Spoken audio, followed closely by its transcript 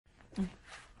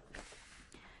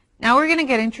Now we're going to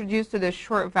get introduced to the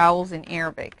short vowels in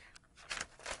Arabic.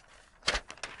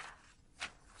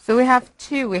 So we have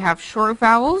two. We have short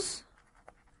vowels,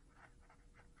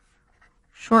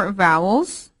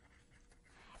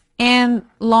 and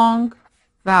long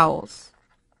vowels.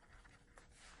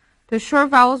 The short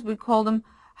vowels, we call them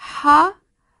harakat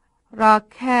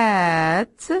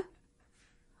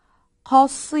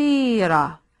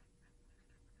قصيرة.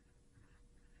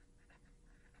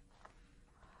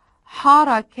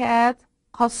 حركات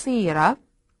قصيرة.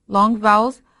 Long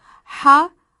vowels.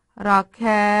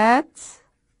 حركات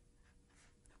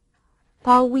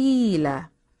طويلة.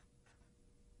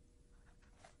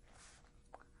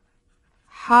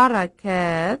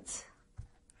 حركات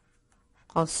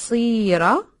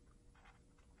قصيرة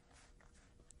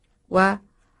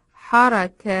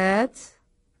وحركات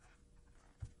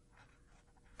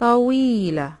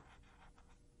طويلة.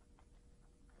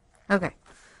 Okay,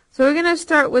 so we're going to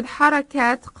start with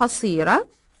حركات قصيرة.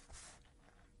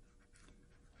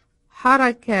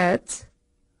 حركات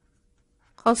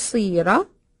قصيرة.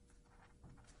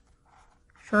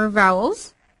 Short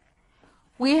vowels.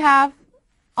 We have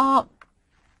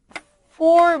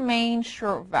four main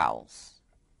short vowels.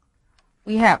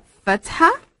 We have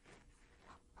فتحة,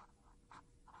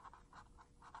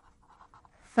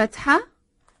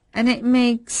 and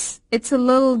it's a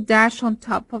little dash on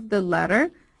top of the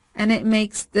letter, and it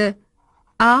makes the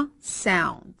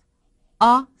sound.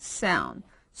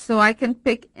 So I can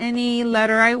pick any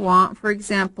letter I want, for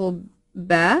example,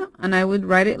 B, and I would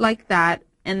write it like that,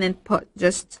 and then put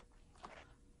just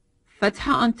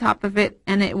fatha on top of it,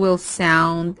 and it will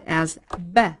sound as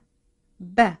B.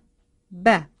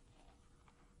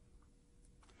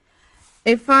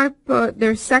 If I put,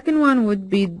 their second one would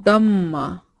be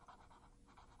dhamma,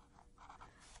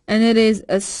 and it is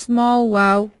a small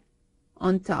wow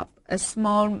on top, a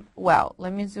small wow.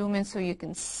 Let me zoom in so you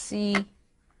can see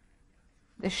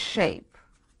the shape.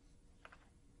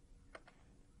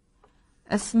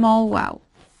 A small wow.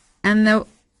 And the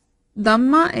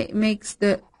dhamma, it makes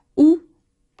the oo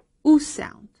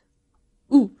sound.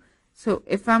 Oo. So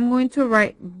if I'm going to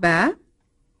write ba,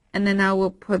 and then I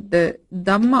will put the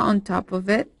dhamma on top of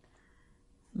it,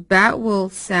 that will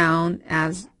sound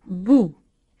as boo.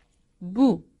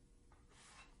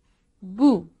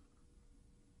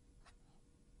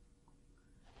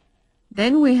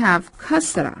 Then we have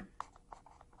kasra.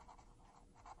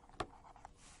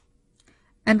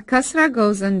 And kasra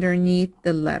goes underneath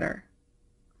the letter.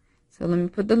 So let me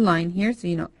put the line here so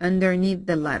you know, underneath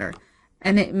the letter.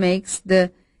 And it makes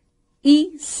the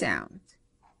E sound.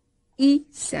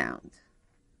 So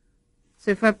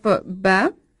if I put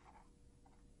ba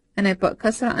and I put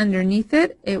kasra underneath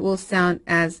it, it will sound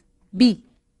as B.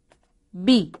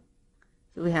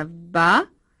 So we have ba,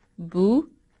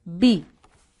 boo, B.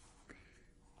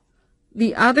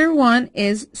 The other one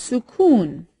is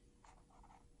sukoon.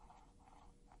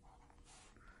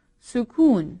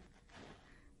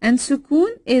 And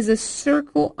sukoon is a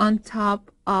circle on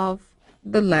top of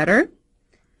the letter,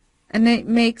 and it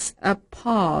makes a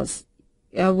pause.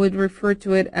 I would refer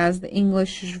to it as the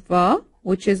English schwa,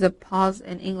 which is a pause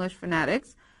in English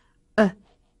phonetics.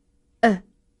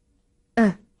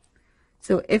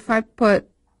 So if I put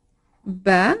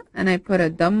ba and I put a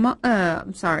dhamma, a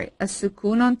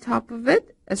sukoon on top of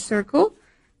it, a circle,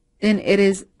 then it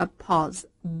is a pause.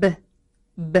 B,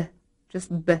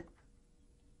 just B.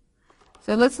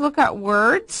 So let's look at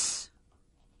words.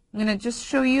 I'm going to just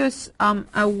show you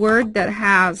a word that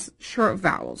has short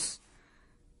vowels.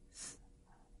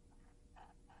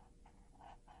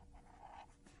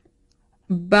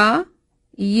 Bayt,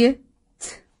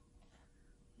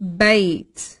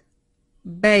 bait.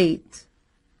 Bayt,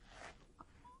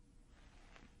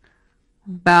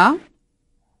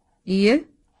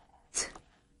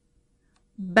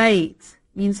 bait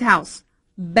means house.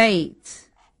 Bait.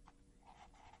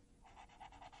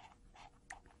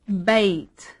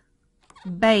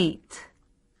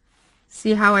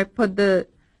 See how I put the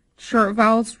short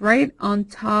vowels right on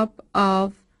top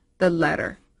of the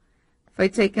letter. If I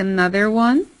take another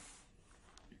one,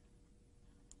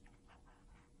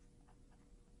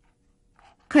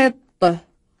 قط,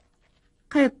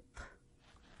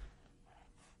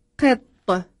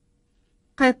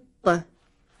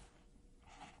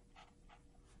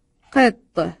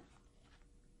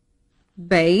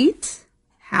 bait,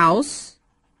 house,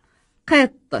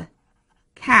 قط,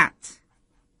 cat,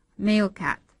 male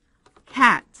cat,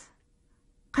 قط.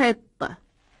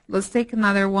 Let's take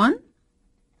another one.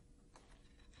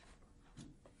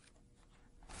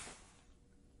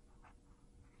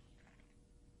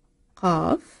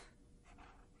 قاف,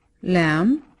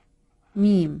 لام,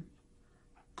 ميم,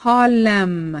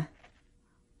 قلم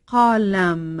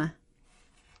قلم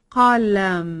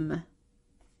قلم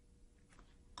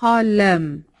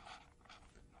قلم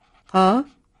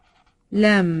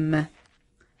قلم.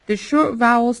 The short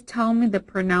vowels tell me the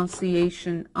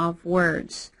pronunciation of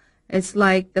words. It's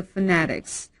like the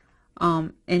phonetics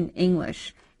in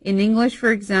English. In English,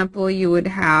 for example, you would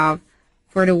have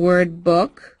for the word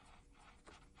book.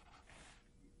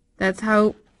 That's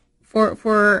how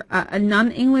for a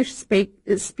non-English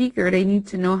speaker, they need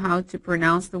to know how to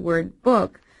pronounce the word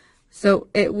book. So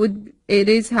it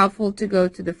is helpful to go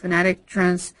to the phonetic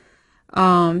translation,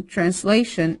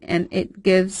 and it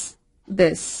gives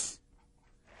this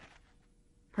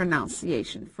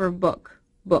pronunciation for book.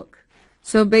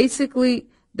 So basically,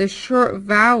 the short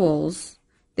vowels,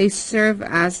 they serve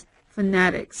as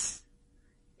phonetics.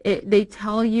 They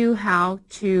tell you how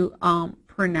to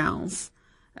pronounce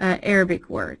Arabic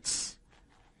words.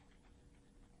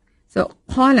 So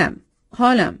qalam,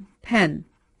 pen,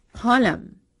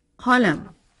 qalam.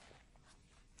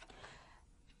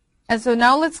 And so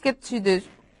now let's get to the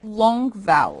long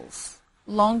vowels.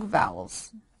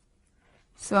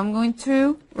 So I'm going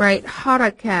to write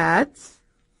harakat,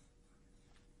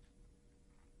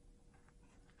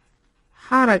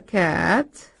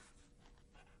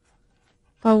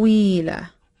 طويلة,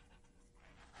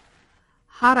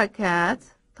 حركات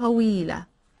طويلة.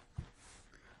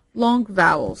 Long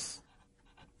vowels.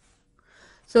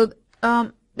 So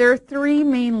there are three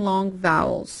main long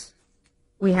vowels.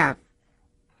 We have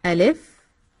alif,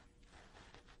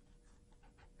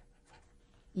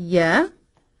 ya,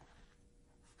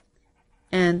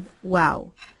 and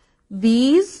wow.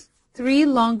 These three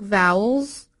long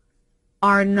vowels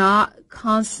are not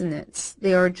consonants.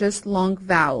 They are just long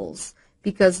vowels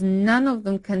because none of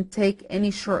them can take any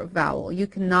short vowel. You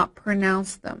cannot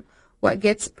pronounce them. What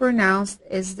gets pronounced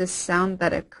is the sound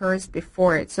that occurs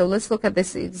before it. So let's look at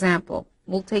this example.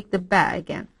 We'll take the ba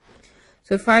again.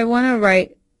 So if I want to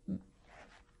write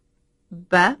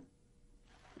ba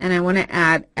and I want to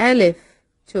add alif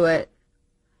to it,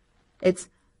 it's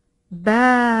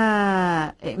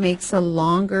ba. It makes a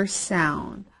longer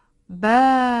sound.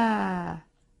 Ba,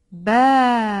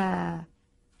 ba.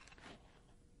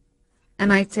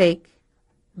 And I take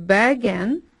ba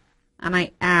again and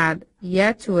I add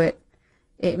ya to it.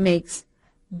 It makes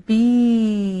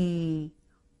b,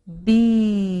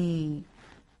 b.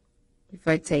 If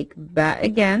I take ba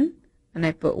again and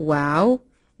I put wow,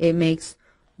 it makes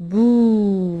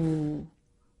boo,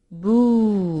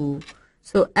 boo.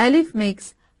 So alif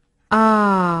makes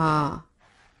ah,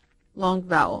 long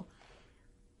vowel.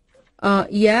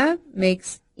 Ya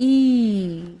makes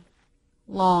e,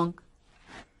 long.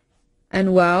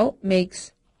 And wow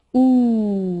makes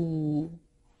ooh,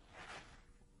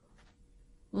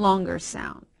 longer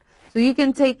sound. So you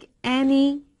can take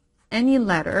any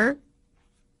letter,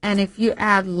 and if you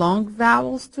add long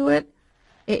vowels to it,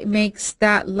 it makes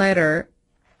that letter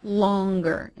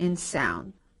longer in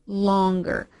sound,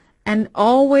 longer. And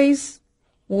always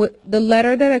the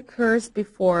letter that occurs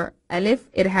before alif,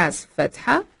 it has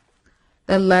fatha.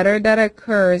 The letter that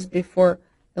occurs before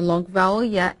the long vowel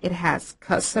ya, it has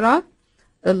kasra.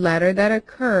 The letter that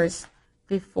occurs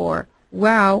before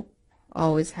wow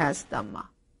always has dhamma.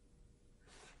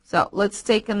 So let's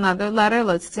take another letter.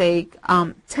 Let's take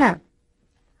ta.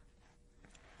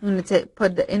 I'm going to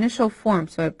put the initial form.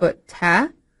 So I put ta.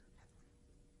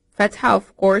 Fatha,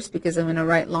 of course, because I'm going to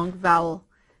write long vowel.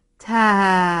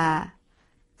 Ta,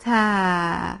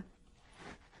 ta.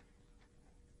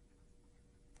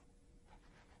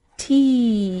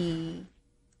 T,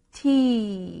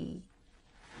 T.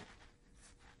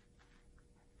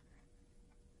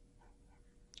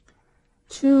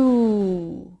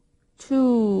 Two,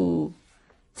 two.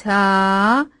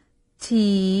 Ta,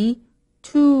 ti,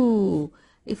 two.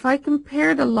 If I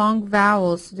compare the long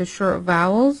vowels to the short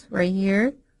vowels right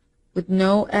here with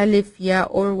no alif, ya,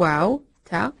 or wow,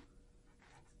 ta,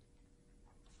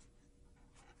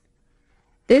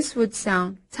 this would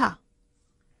sound ta,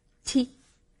 ti,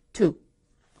 two.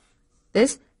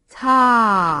 This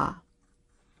ta,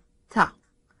 ta,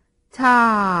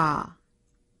 ta,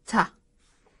 ta,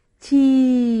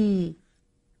 ti,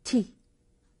 ti,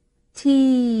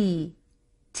 ti,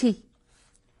 ti,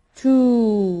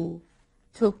 two,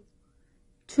 two,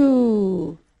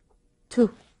 two, two.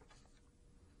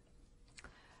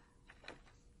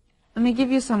 Let me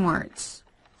give you some words.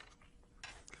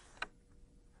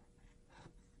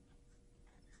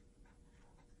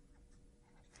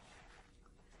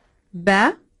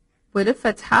 Ba with a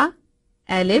fatha,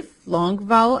 alif, long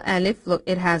vowel, alif. Look,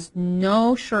 it has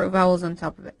no short vowels on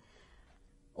top of it,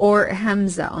 or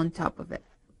hamza on top of it.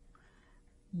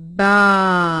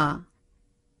 ba,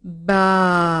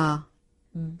 ba,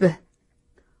 b,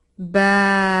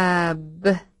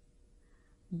 bab,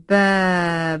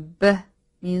 bab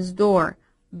means door,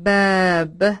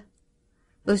 bab.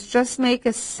 Let's just make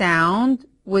a sound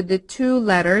with the two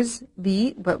letters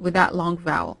B, but with that long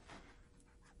vowel.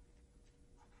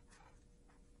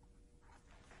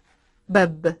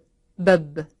 Bab,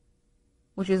 bab,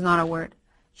 which is not a word,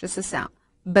 it's just a sound.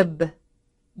 Bab,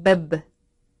 bab,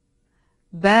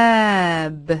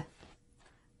 bab,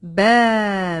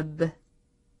 bab,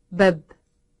 bab,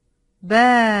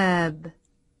 bab,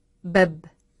 bab.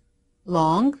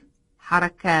 Long,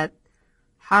 حركات,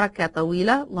 حركة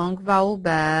طويلة, long vowel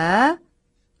ba,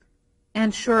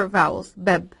 and short vowels,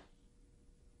 bab.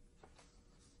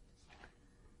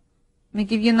 Let me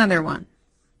give you another one.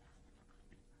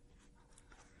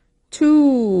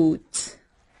 Toot,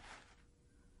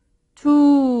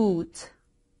 toot,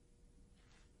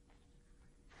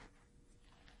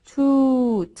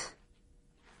 toot.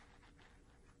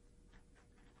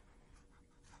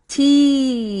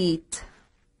 Teat,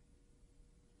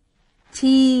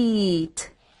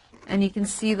 teat. And you can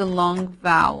see the long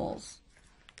vowels.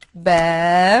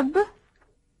 Bab,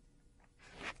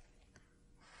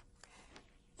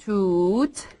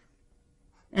 toot,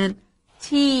 and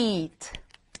teat,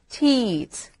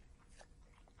 teat.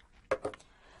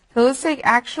 So let's take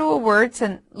actual words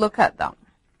and look at them.